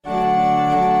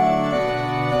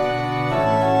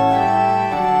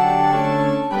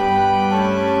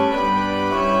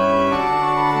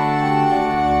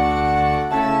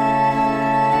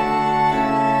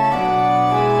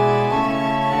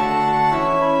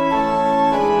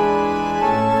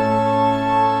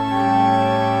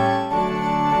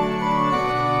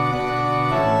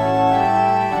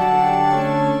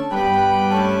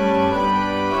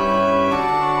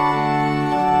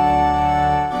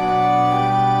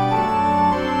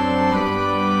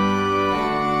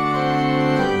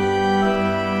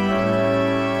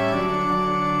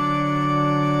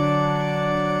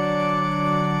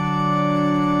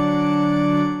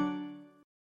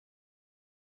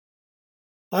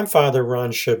I'm Father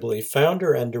Ron Shibley,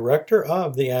 founder and director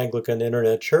of the Anglican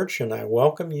Internet Church, and I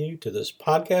welcome you to this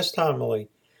podcast homily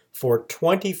for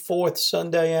 24th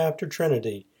Sunday after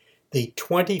Trinity, the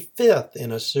 25th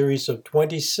in a series of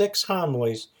 26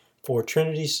 homilies for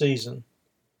Trinity season.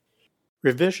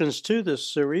 Revisions to this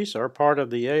series are part of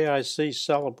the AIC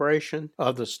celebration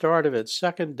of the start of its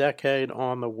second decade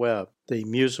on the web. The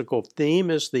musical theme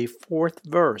is the fourth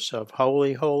verse of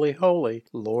Holy, Holy, Holy,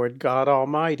 Lord God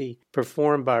Almighty,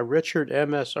 performed by Richard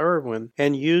M.S. Irwin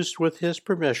and used with his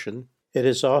permission. It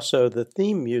is also the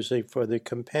theme music for the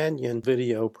companion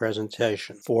video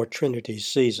presentation for Trinity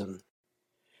season.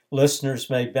 Listeners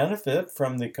may benefit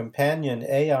from the companion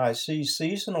AIC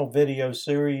seasonal video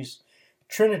series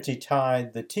Trinity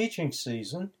Tide, the teaching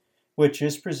season, which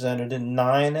is presented in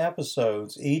 9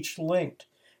 episodes, each linked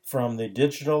from the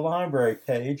digital library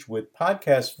page with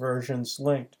podcast versions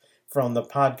linked from the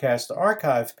podcast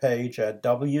archive page at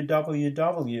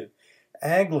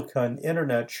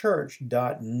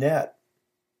www.anglicaninternetchurch.net.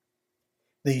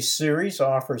 The series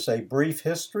offers a brief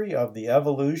history of the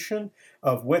evolution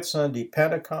of Whitsunday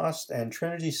Pentecost and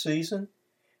Trinity season,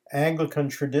 Anglican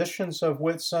traditions of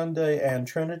Whitsunday and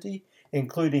Trinity,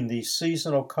 including the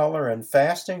seasonal color and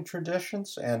fasting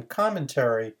traditions, and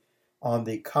commentary on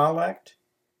the collect,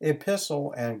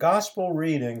 epistle, and gospel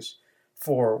readings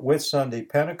for Whitsunday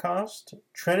Pentecost,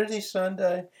 Trinity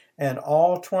Sunday, and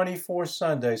all 24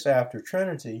 Sundays after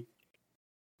Trinity.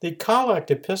 The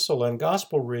collect, epistle, and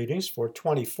gospel readings for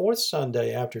 24th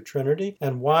Sunday after Trinity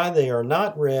and why they are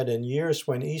not read in years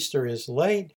when Easter is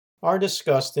late are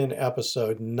discussed in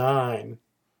episode 9.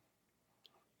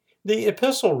 The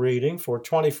epistle reading for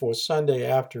 24th Sunday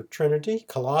after Trinity,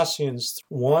 Colossians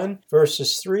 1,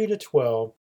 verses 3 to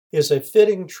 12, is a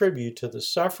fitting tribute to the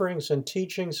sufferings and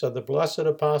teachings of the blessed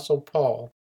Apostle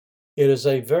Paul. It is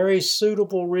a very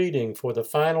suitable reading for the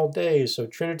final days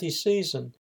of Trinity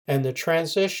season and the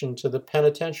transition to the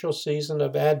penitential season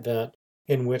of Advent,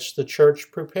 in which the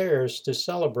Church prepares to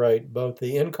celebrate both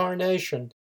the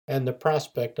Incarnation and the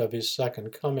prospect of his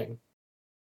second coming.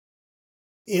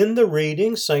 In the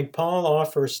reading, St. Paul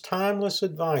offers timeless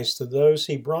advice to those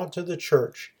he brought to the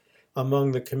church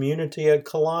among the community at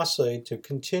Colossae to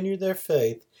continue their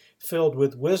faith filled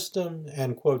with wisdom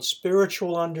and, quote,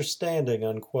 spiritual understanding,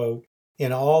 unquote,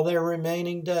 in all their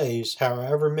remaining days,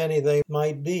 however many they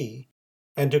might be,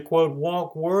 and to, quote,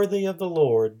 walk worthy of the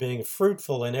Lord, being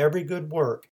fruitful in every good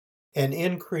work and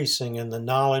increasing in the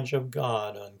knowledge of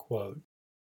God, unquote.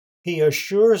 He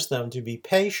assures them to be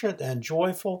patient and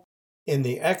joyful in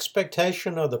the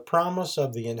expectation of the promise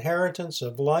of the inheritance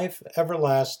of life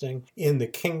everlasting in the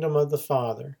kingdom of the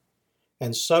Father.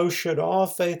 And so should all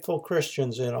faithful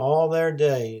Christians in all their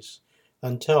days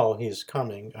until he is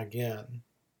coming again.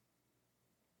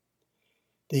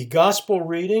 The Gospel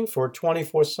reading for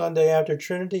 24th Sunday after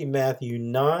Trinity, Matthew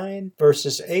 9,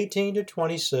 verses 18 to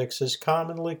 26, is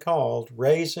commonly called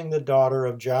Raising the Daughter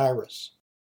of Jairus.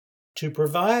 To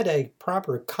provide a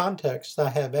proper context, I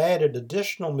have added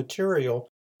additional material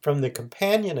from the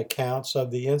companion accounts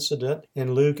of the incident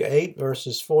in Luke 8,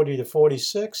 verses 40 to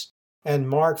 46, and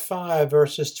Mark 5,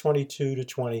 verses 22 to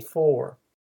 24.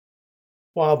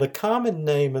 While the common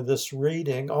name of this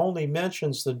reading only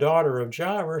mentions the daughter of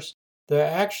Jairus, there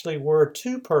actually were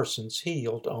 2 persons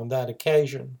healed on that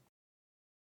occasion.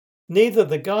 Neither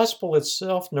the Gospel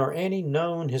itself nor any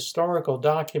known historical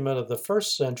document of the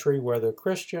first century, whether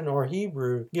Christian or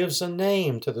Hebrew, gives a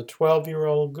name to the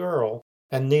 12-year-old girl,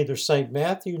 and neither St.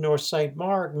 Matthew nor St.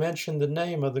 Mark mention the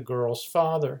name of the girl's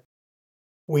father.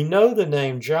 We know the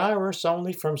name Jairus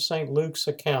only from St. Luke's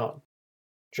account.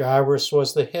 Jairus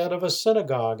was the head of a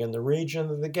synagogue in the region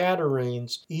of the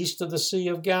Gadarenes, east of the Sea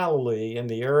of Galilee, in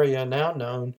the area now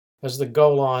known as the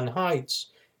Golan Heights,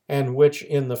 and which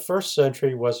in the first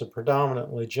century was a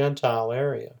predominantly Gentile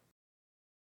area.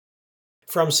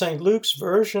 From St. Luke's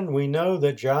version, we know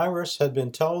that Jairus had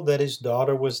been told that his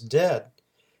daughter was dead.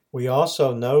 We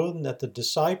also know that the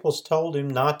disciples told him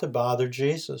not to bother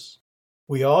Jesus.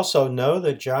 We also know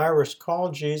that Jairus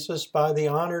called Jesus by the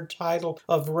honored title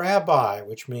of Rabbi,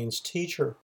 which means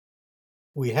teacher.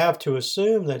 We have to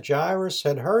assume that Jairus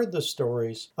had heard the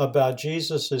stories about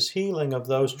Jesus' healing of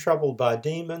those troubled by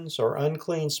demons or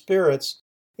unclean spirits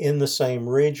in the same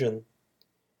region.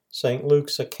 St.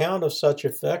 Luke's account of such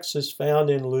effects is found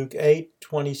in Luke 8,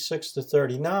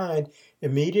 26-39,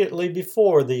 immediately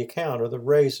before the account of the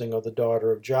raising of the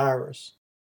daughter of Jairus.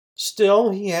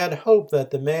 Still, he had hope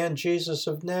that the man Jesus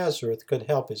of Nazareth could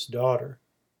help his daughter.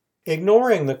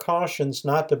 Ignoring the cautions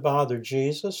not to bother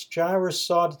Jesus, Jairus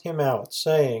sought him out,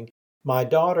 saying, "My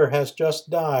daughter has just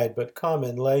died, but come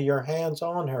and lay your hands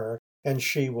on her, and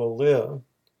she will live."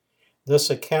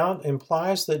 This account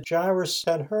implies that Jairus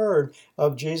had heard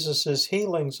of Jesus'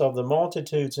 healings of the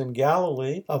multitudes in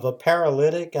Galilee, of a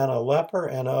paralytic and a leper,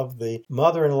 and of the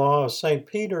mother-in-law of St.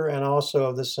 Peter, and also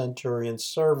of the centurion's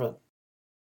servant.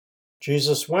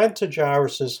 Jesus went to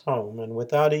Jairus' home, and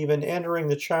without even entering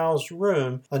the child's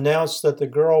room, announced that the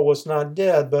girl was not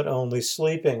dead, but only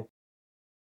sleeping.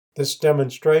 This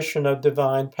demonstration of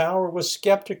divine power was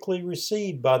skeptically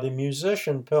received by the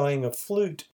musician playing a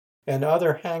flute and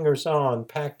other hangers-on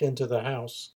packed into the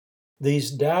house.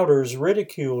 These doubters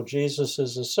ridiculed Jesus'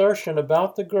 assertion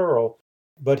about the girl,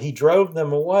 but he drove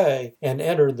them away and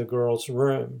entered the girl's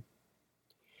room.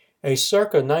 A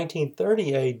circa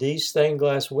 1930 AD stained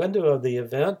glass window of the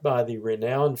event by the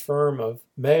renowned firm of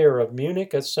Mayer of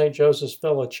Munich at St. Joseph's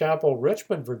Villa Chapel,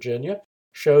 Richmond, Virginia,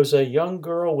 shows a young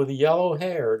girl with yellow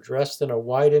hair dressed in a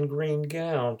white and green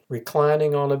gown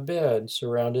reclining on a bed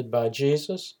surrounded by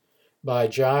Jesus, by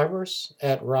Jairus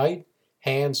at right,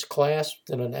 hands clasped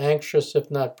in an anxious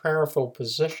if not prayerful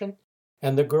position,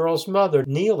 and the girl's mother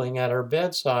kneeling at her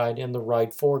bedside in the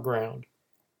right foreground.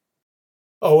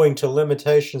 Owing to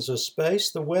limitations of space,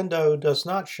 the window does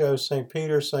not show St.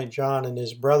 Peter, St. John, and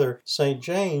his brother St.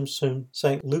 James, whom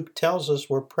St. Luke tells us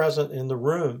were present in the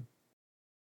room.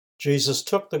 Jesus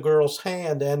took the girl's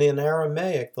hand, and in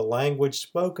Aramaic, the language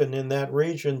spoken in that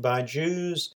region by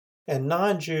Jews and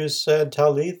non-Jews, said,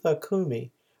 "Talitha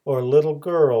kumi," or "little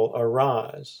girl,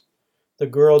 arise." The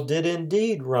girl did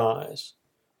indeed rise.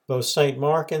 Both St.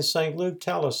 Mark and St. Luke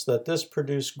tell us that this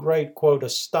produced great, quote,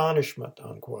 astonishment,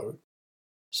 unquote.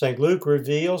 St. Luke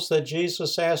reveals that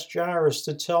Jesus asked Jairus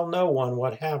to tell no one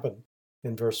what happened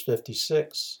in verse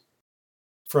 56.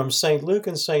 From St. Luke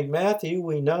and St. Matthew,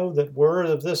 we know that word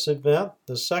of this event,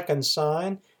 the second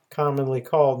sign, commonly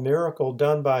called miracle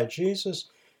done by Jesus,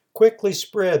 quickly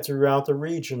spread throughout the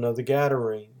region of the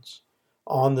Gadarenes.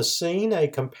 On the scene, a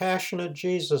compassionate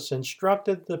Jesus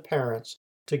instructed the parents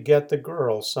to get the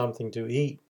girl something to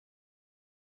eat.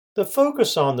 The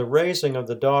focus on the raising of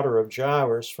the daughter of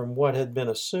Jairus from what had been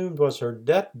assumed was her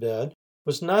deathbed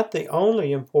was not the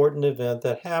only important event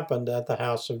that happened at the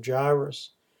house of Jairus.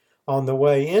 On the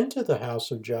way into the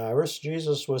house of Jairus,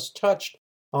 Jesus was touched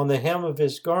on the hem of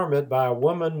his garment by a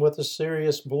woman with a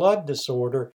serious blood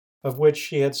disorder of which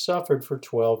she had suffered for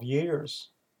 12 years.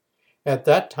 At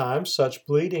that time, such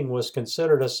bleeding was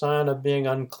considered a sign of being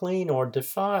unclean or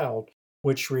defiled,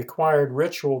 which required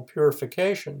ritual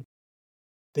purification.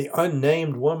 The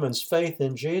unnamed woman's faith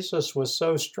in Jesus was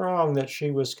so strong that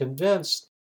she was convinced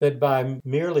that by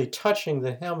merely touching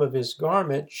the hem of his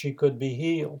garment she could be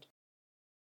healed.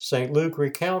 St. Luke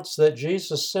recounts that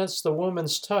Jesus sensed the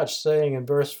woman's touch, saying in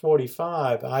verse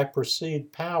 45, "I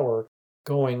perceived power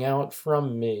going out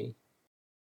from me."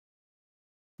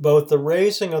 Both the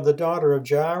raising of the daughter of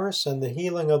Jairus and the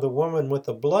healing of the woman with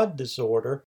the blood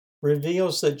disorder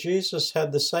reveals that Jesus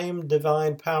had the same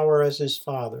divine power as his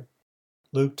Father.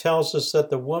 Luke tells us that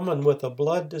the woman with a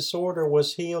blood disorder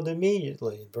was healed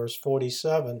immediately, in verse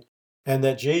 47, and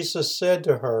that Jesus said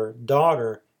to her,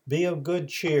 "Daughter, be of good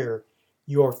cheer.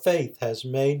 Your faith has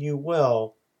made you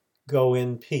well. Go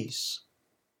in peace."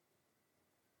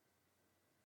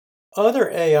 Other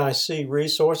AIC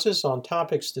resources on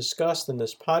topics discussed in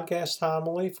this podcast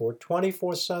homily for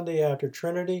 24 Sunday after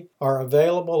Trinity are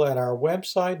available at our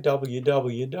website,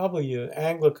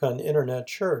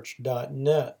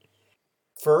 www.anglicaninternetchurch.net.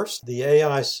 First, the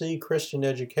AIC Christian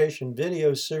Education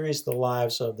video series, The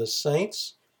Lives of the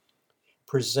Saints,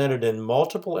 presented in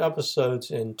multiple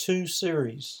episodes in 2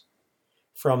 series.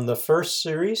 From the first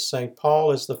series, St.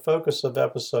 Paul is the focus of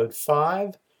episode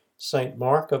 5, St.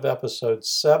 Mark of episode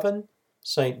 7,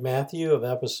 St. Matthew of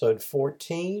episode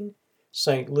 14,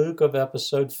 St. Luke of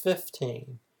episode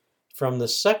 15. From the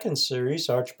second series,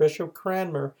 Archbishop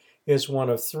Cranmer is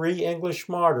one of 3 English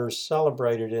martyrs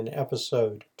celebrated in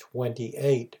episode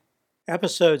 28.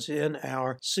 Episodes in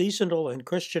our Seasonal and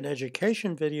Christian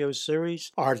Education video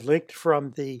series are linked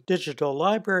from the digital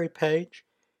library page.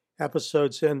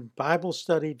 Episodes in Bible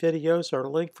study videos are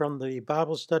linked from the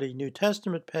Bible study New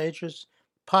Testament pages.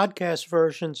 Podcast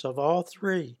versions of all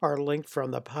 3 are linked from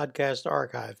the podcast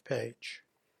archive page.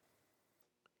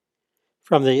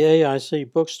 From the AIC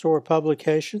Bookstore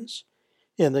publications,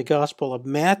 in the Gospel of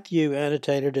Matthew,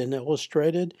 annotated and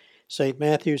illustrated, St.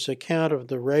 Matthew's account of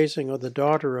the raising of the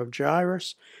daughter of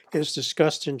Jairus is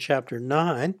discussed in chapter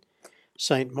 9.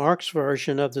 St. Mark's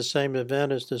version of the same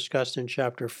event is discussed in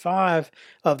chapter 5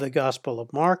 of the Gospel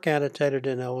of Mark, annotated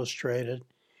and illustrated,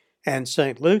 and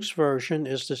St. Luke's version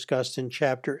is discussed in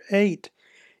chapter 8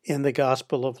 in the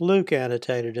Gospel of Luke,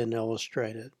 annotated and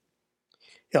illustrated.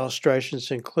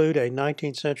 Illustrations include a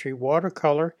 19th century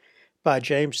watercolor by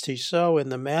James T. So in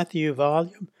the Matthew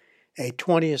volume, a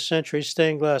 20th century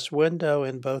stained glass window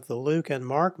in both the Luke and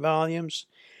Mark volumes,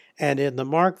 and in the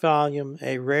Mark volume,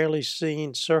 a rarely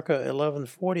seen circa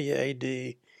 1140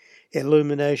 AD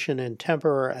illumination in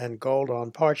tempera and gold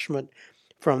on parchment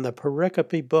from the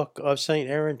pericope book of St.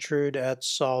 Erentrude at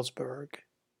Salzburg.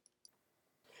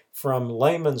 From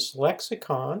Layman's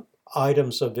Lexicon,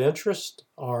 items of interest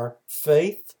are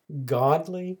faith,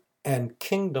 godly, and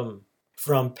kingdom.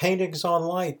 From Paintings on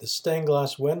Light, the stained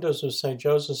glass windows of St.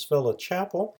 Joseph's Villa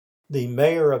Chapel, the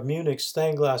Mayor of Munich's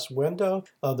stained glass window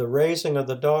of the raising of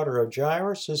the daughter of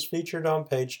Jairus is featured on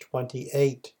page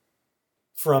 28.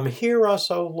 From Hear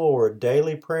Us, O Lord,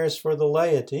 Daily Prayers for the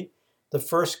Laity, the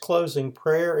first closing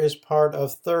prayer is part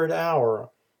of Third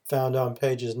Hour, found on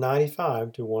pages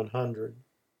 95 to 100.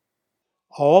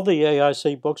 All the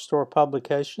AIC bookstore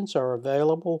publications are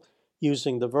available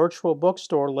using the virtual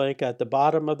bookstore link at the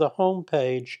bottom of the home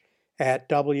page at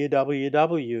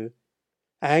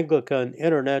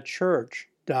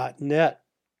www.anglicaninternetchurch.net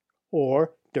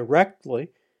or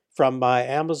directly from my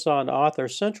Amazon Author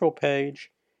Central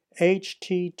page,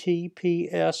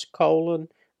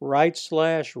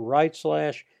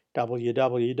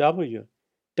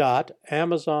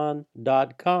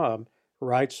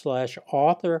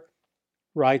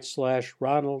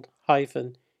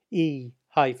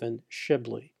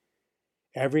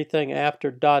 Everything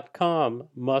after .com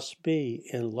must be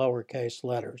in lowercase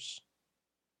letters.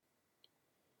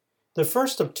 The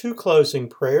first of two closing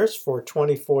prayers for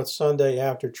 24th Sunday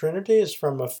after Trinity is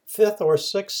from a 5th or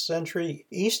 6th century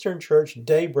Eastern Church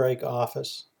daybreak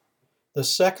office. The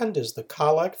second is the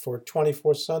Collect for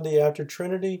 24th Sunday after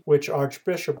Trinity, which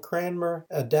Archbishop Cranmer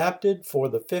adapted for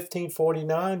the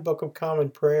 1549 Book of Common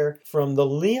Prayer from the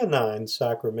Leonine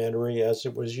Sacramentary as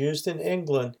it was used in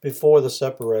England before the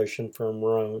separation from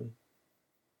Rome.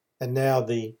 And now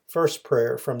the first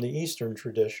prayer from the Eastern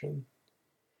tradition.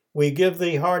 We give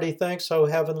thee hearty thanks, O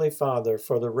Heavenly Father,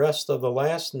 for the rest of the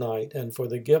last night and for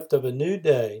the gift of a new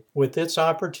day with its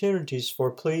opportunities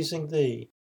for pleasing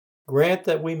thee. Grant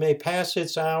that we may pass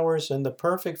its hours in the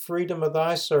perfect freedom of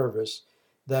thy service,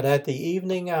 that at the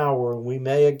evening hour we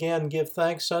may again give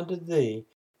thanks unto thee,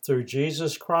 through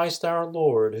Jesus Christ our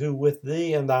Lord, who with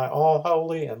thee and thy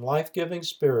all-holy and life-giving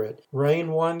Spirit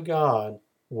reign one God,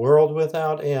 world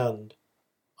without end.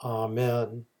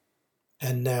 Amen.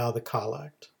 And now the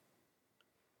Collect.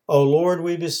 O Lord,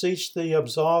 we beseech thee,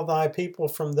 absolve thy people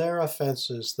from their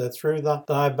offenses, that through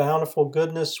thy bountiful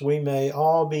goodness we may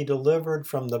all be delivered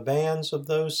from the bands of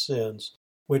those sins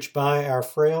which by our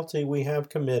frailty we have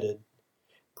committed.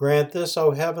 Grant this,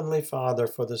 O Heavenly Father,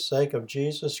 for the sake of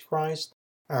Jesus Christ,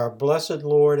 our blessed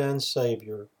Lord and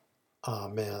Savior.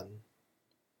 Amen.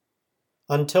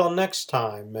 Until next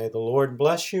time, may the Lord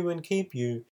bless you and keep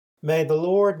you. May the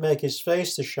Lord make his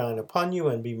face to shine upon you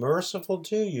and be merciful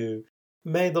to you.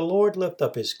 May the Lord lift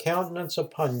up his countenance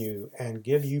upon you and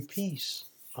give you peace.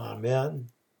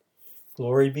 Amen.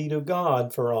 Glory be to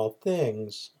God for all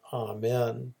things.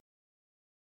 Amen.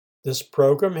 This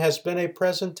program has been a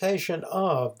presentation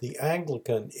of the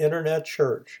Anglican Internet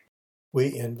Church.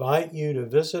 We invite you to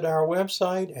visit our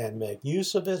website and make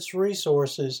use of its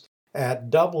resources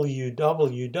at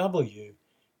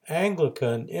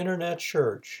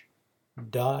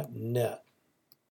www.anglicaninternetchurch.net.